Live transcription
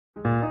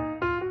For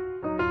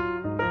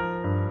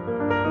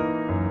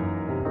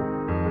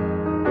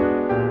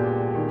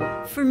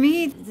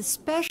me, the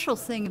special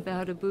thing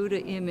about a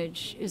Buddha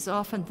image is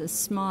often the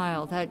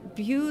smile, that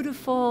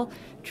beautiful,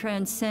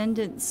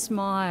 transcendent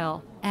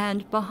smile.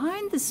 And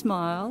behind the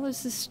smile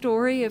is the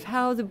story of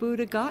how the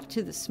Buddha got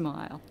to the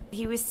smile.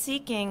 He was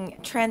seeking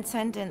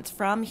transcendence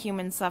from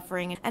human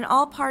suffering, and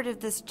all part of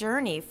this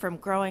journey from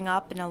growing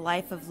up in a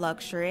life of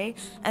luxury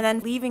and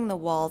then leaving the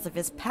walls of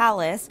his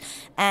palace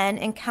and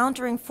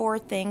encountering four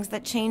things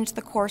that changed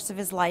the course of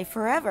his life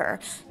forever: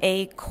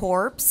 a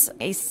corpse,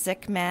 a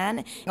sick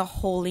man, a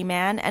holy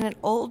man, and an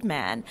old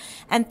man.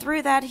 And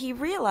through that, he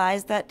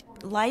realized that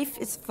life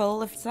is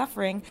full of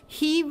suffering.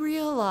 He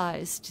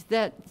realized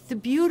that the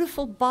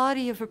beautiful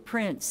body of a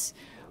prince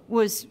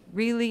was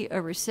really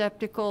a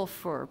receptacle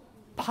for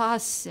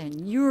pus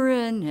and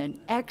urine and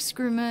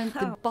excrement.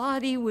 The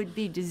body would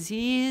be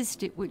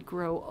diseased, it would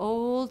grow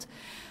old,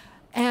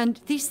 and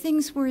these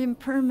things were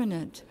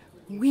impermanent.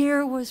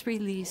 Where was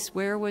release?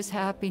 Where was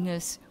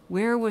happiness?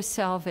 Where was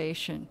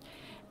salvation?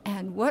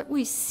 And what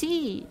we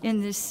see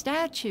in this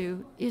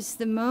statue is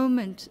the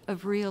moment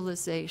of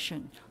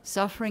realization.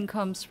 Suffering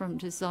comes from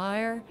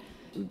desire.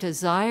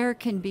 Desire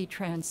can be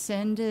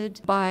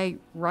transcended by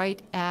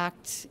right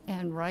act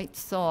and right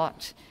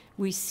thought.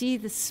 We see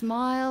the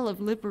smile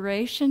of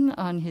liberation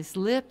on his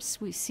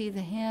lips. We see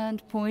the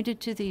hand pointed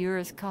to the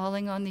earth,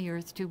 calling on the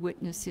earth to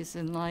witness his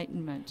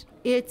enlightenment.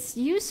 It's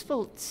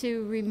useful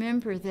to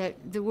remember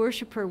that the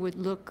worshiper would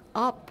look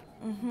up.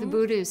 The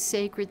Buddha is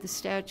sacred, the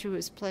statue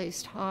is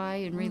placed high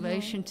in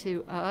relation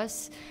to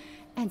us,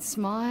 and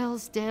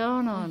smiles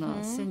down on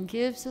us and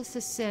gives us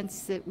a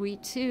sense that we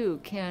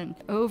too can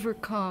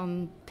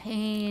overcome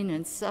pain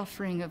and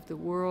suffering of the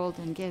world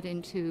and get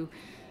into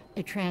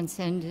a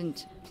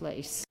transcendent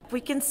place. We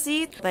can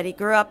see that he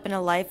grew up in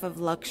a life of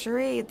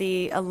luxury,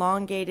 the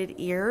elongated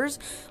ears,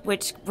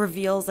 which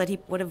reveals that he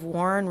would have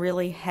worn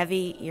really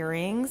heavy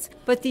earrings.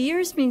 But the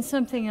ears mean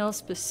something else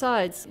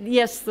besides.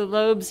 Yes, the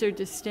lobes are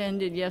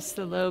distended. Yes,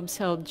 the lobes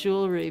held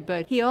jewelry.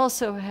 But he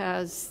also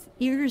has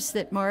ears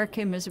that mark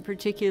him as a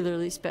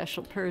particularly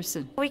special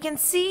person. We can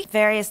see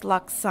various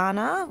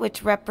laksana,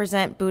 which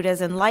represent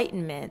Buddha's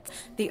enlightenment.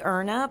 The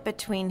urna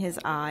between his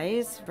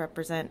eyes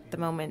represent the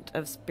moment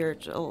of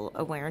spiritual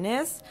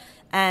awareness,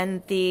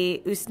 and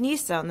the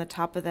usnisa on the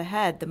top of the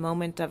head, the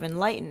moment of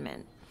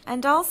enlightenment.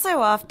 And also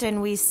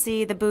often we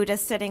see the Buddha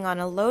sitting on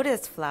a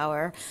lotus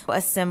flower,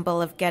 a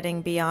symbol of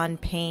getting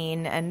beyond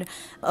pain and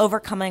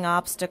overcoming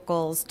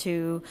obstacles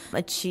to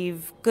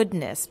achieve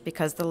goodness,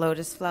 because the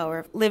lotus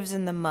flower lives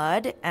in the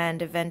mud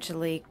and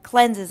eventually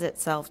cleanses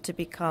itself to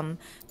become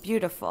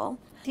beautiful.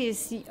 He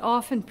is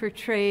often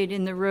portrayed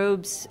in the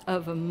robes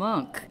of a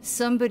monk,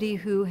 somebody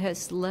who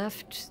has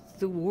left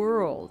the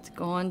world,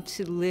 gone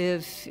to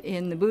live,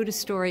 in the Buddha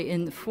story,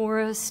 in the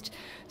forest.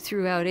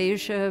 Throughout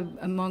Asia,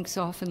 monks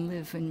often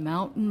live in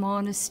mountain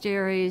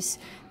monasteries.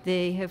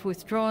 They have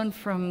withdrawn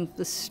from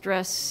the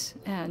stress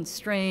and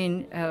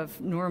strain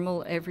of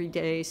normal,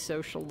 everyday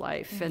social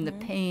life and the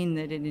pain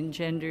that it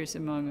engenders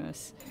among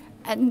us.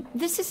 And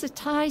this is a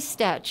Thai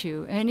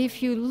statue, and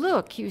if you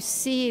look, you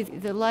see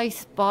the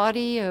lithe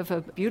body of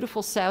a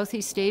beautiful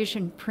Southeast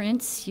Asian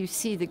prince. You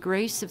see the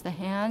grace of the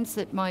hands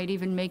that might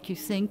even make you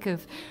think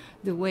of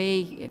the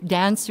way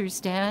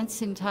dancers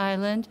dance in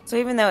Thailand. So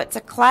even though it's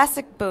a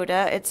classic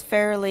Buddha, it's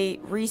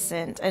fairly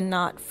recent and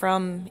not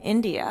from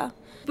India.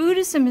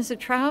 Buddhism is a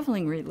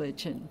traveling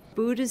religion.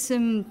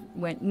 Buddhism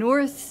went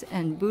north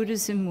and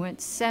Buddhism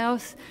went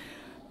south.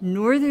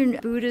 Northern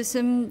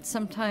Buddhism,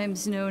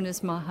 sometimes known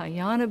as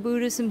Mahayana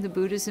Buddhism, the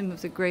Buddhism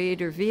of the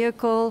greater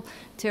vehicle.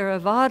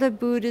 Theravada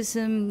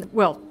Buddhism,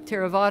 well,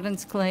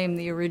 Theravadins claim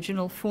the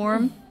original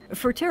form.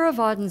 For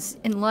Theravadins,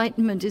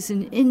 enlightenment is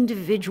an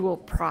individual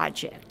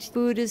project.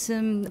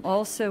 Buddhism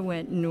also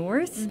went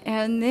north,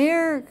 and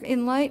their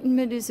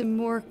enlightenment is a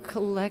more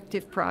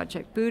collective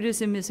project.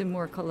 Buddhism is a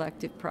more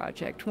collective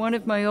project. One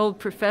of my old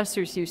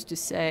professors used to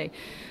say,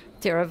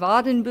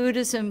 Theravadan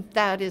Buddhism,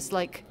 that is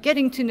like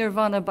getting to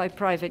nirvana by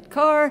private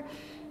car.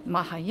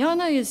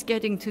 Mahayana is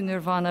getting to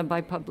nirvana by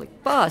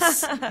public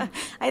bus.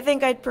 I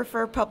think I'd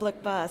prefer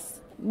public bus.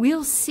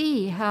 We'll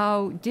see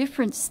how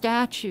different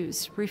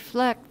statues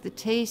reflect the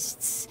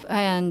tastes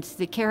and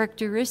the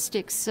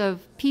characteristics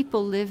of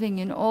people living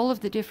in all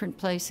of the different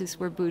places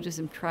where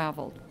Buddhism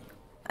traveled.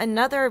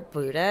 Another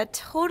Buddha,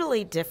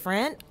 totally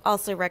different,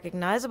 also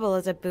recognizable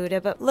as a Buddha,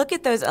 but look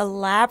at those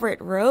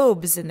elaborate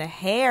robes and the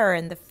hair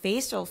and the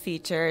facial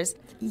features.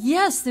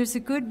 Yes, there's a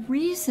good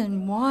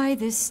reason why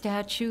this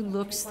statue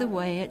looks the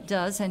way it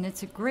does, and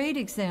it's a great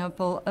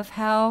example of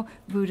how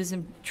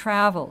Buddhism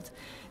traveled.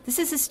 This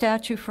is a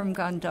statue from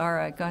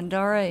Gandhara.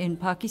 Gandhara in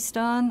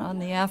Pakistan on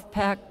the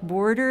Afpak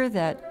border,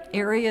 that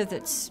area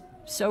that's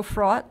so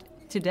fraught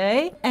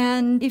today.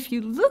 And if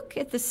you look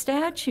at the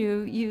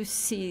statue, you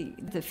see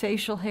the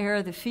facial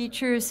hair, the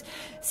features,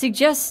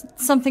 suggest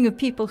something of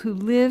people who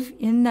live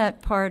in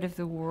that part of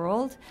the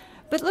world.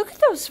 But look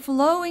at those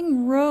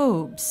flowing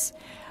robes.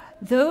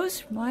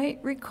 those might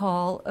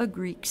recall a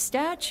Greek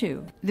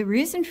statue. The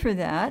reason for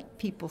that,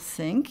 people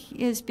think,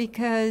 is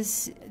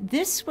because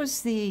this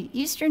was the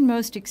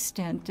easternmost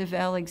extent of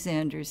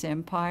Alexander's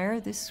empire.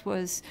 This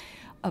was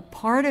a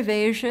part of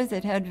Asia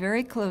that had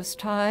very close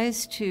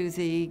ties to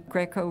the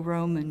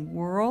Greco-Roman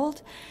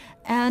world,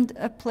 and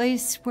a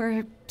place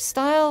where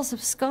styles of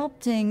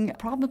sculpting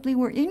probably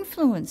were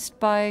influenced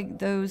by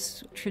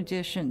those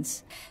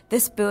traditions.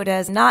 This Buddha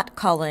is not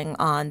calling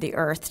on the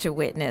earth to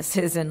witness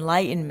his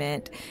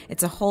enlightenment.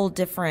 It's a whole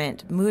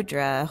different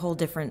mudra, a whole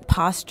different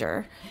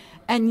posture.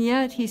 And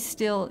yet he's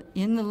still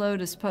in the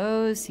lotus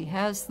pose, he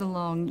has the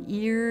long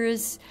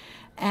ears,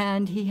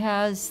 and he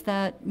has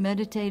that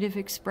meditative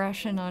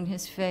expression on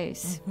his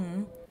face.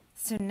 Mm-hmm.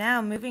 So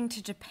now moving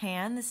to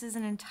Japan, this is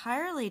an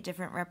entirely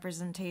different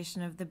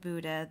representation of the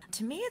Buddha.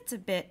 To me, it's a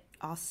bit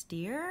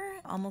austere,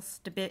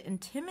 almost a bit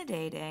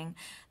intimidating.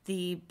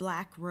 The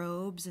black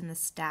robes and the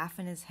staff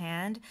in his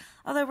hand,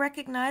 although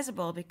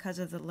recognizable because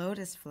of the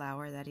lotus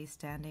flower that he's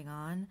standing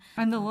on.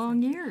 And the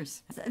long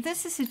ears.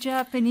 This is a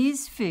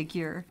Japanese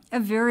figure, a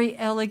very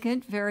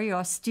elegant, very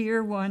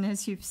austere one,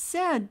 as you've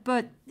said,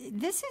 but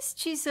this is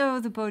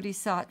Jizo the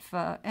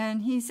Bodhisattva,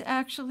 and he's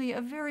actually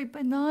a very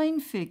benign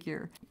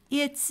figure.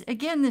 It's,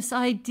 again, this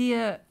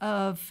idea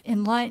of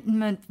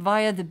enlightenment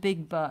via the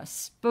big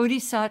bus.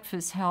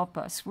 Bodhisattvas help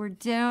us. We're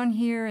down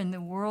here in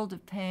the world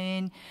of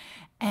pain,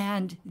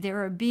 and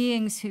there are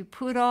beings who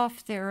put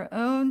off their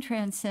own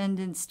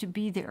transcendence to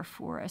be there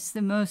for us.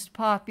 The most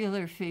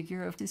popular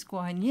figure of is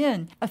Guan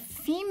Yin, a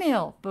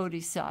female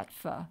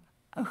bodhisattva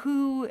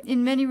who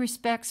in many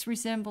respects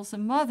resembles a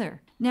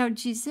mother. Now,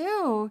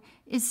 Jizo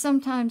is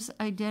sometimes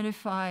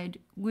identified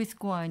with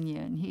Guan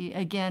Yin. He,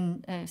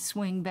 again,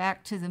 swing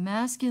back to the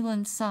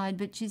masculine side,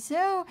 but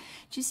Jizo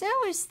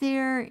is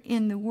there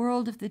in the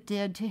world of the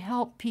dead to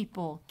help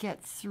people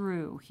get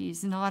through.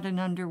 He's not an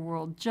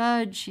underworld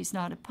judge. He's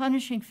not a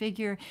punishing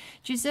figure.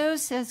 Jizo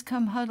says,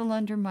 come huddle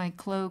under my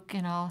cloak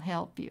and I'll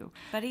help you.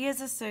 But he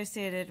is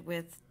associated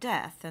with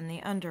death and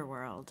the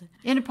underworld.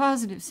 In a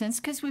positive sense,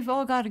 because we've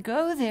all got to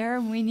go there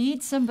and we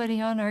need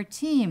somebody on our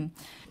team.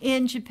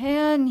 In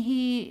Japan,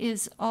 he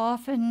is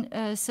often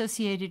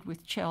associated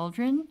with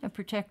children, a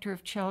protector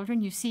of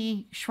children. You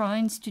see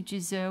shrines to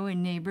Jizo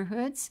in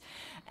neighborhoods,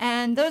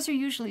 and those are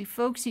usually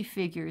folksy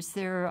figures.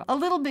 They're a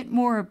little bit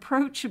more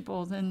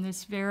approachable than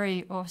this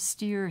very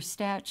austere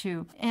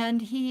statue.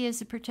 And he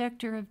is a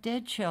protector of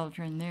dead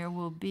children. There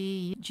will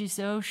be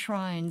Jizo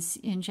shrines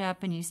in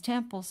Japanese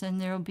temples, and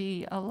there will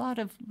be a lot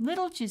of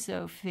little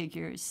Jizo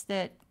figures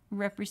that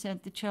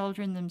represent the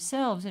children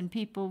themselves, and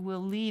people will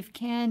leave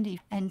candy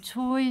and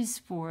toys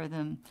for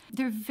them.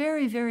 They're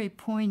very, very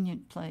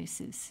poignant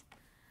places.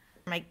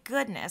 My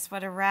goodness,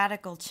 what a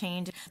radical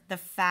change. The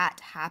fat,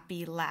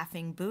 happy,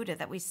 laughing Buddha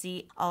that we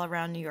see all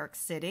around New York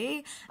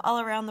City, all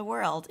around the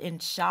world, in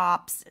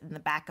shops, in the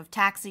back of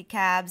taxi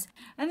cabs.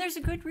 And there's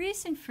a good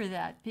reason for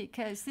that,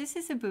 because this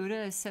is a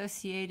Buddha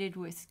associated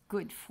with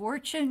good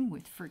fortune,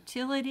 with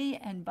fertility,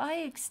 and by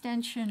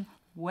extension,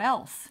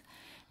 wealth.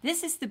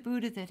 This is the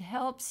Buddha that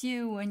helps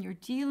you when you're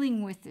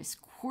dealing with this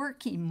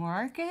quirky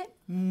market,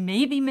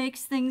 maybe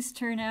makes things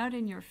turn out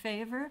in your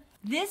favor.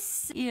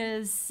 This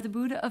is the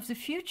Buddha of the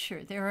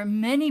future. There are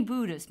many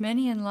Buddhas,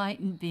 many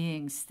enlightened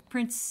beings.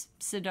 Prince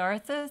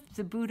Siddhartha,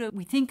 the Buddha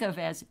we think of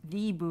as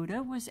the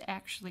Buddha, was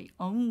actually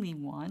only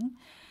one.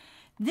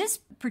 This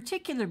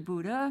particular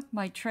Buddha,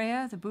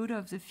 Maitreya, the Buddha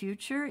of the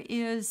future,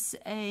 is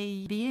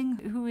a being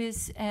who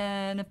is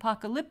an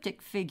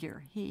apocalyptic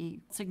figure.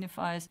 He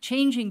signifies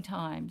changing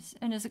times,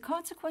 and as a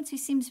consequence, he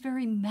seems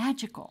very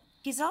magical.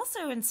 He's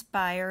also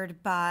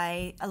inspired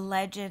by a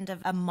legend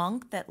of a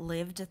monk that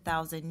lived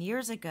 1,000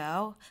 years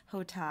ago,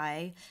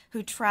 Hotai,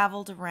 who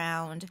traveled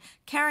around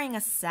carrying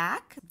a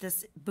sack.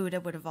 This Buddha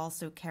would have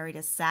also carried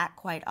a sack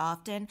quite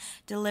often,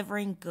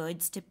 delivering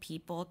goods to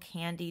people,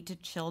 candy to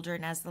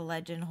children, as the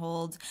legend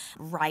holds,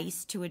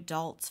 rice to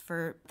adults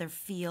for their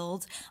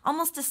fields,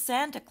 almost a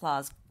Santa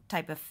Claus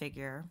type of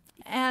figure.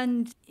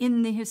 And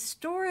in the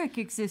historic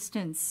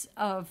existence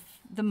of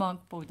the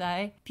monk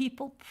Bodai,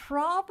 people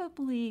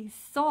probably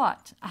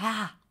thought,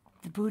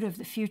 the Buddha of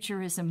the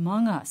future is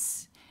among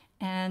us.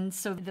 And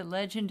so the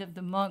legend of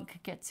the monk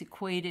gets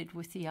equated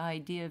with the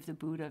idea of the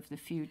Buddha of the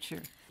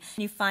future.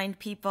 You find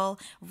people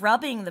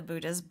rubbing the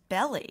Buddha's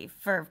belly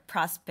for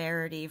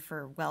prosperity,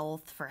 for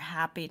wealth, for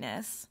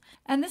happiness.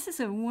 And this is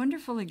a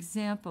wonderful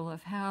example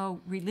of how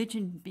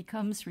religion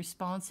becomes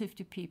responsive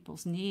to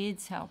people's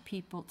needs, how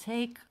people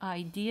take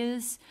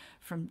ideas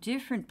from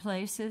different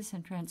places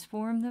and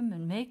transform them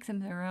and make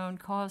them their own,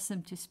 cause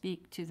them to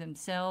speak to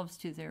themselves,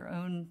 to their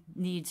own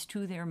needs,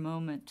 to their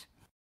moment.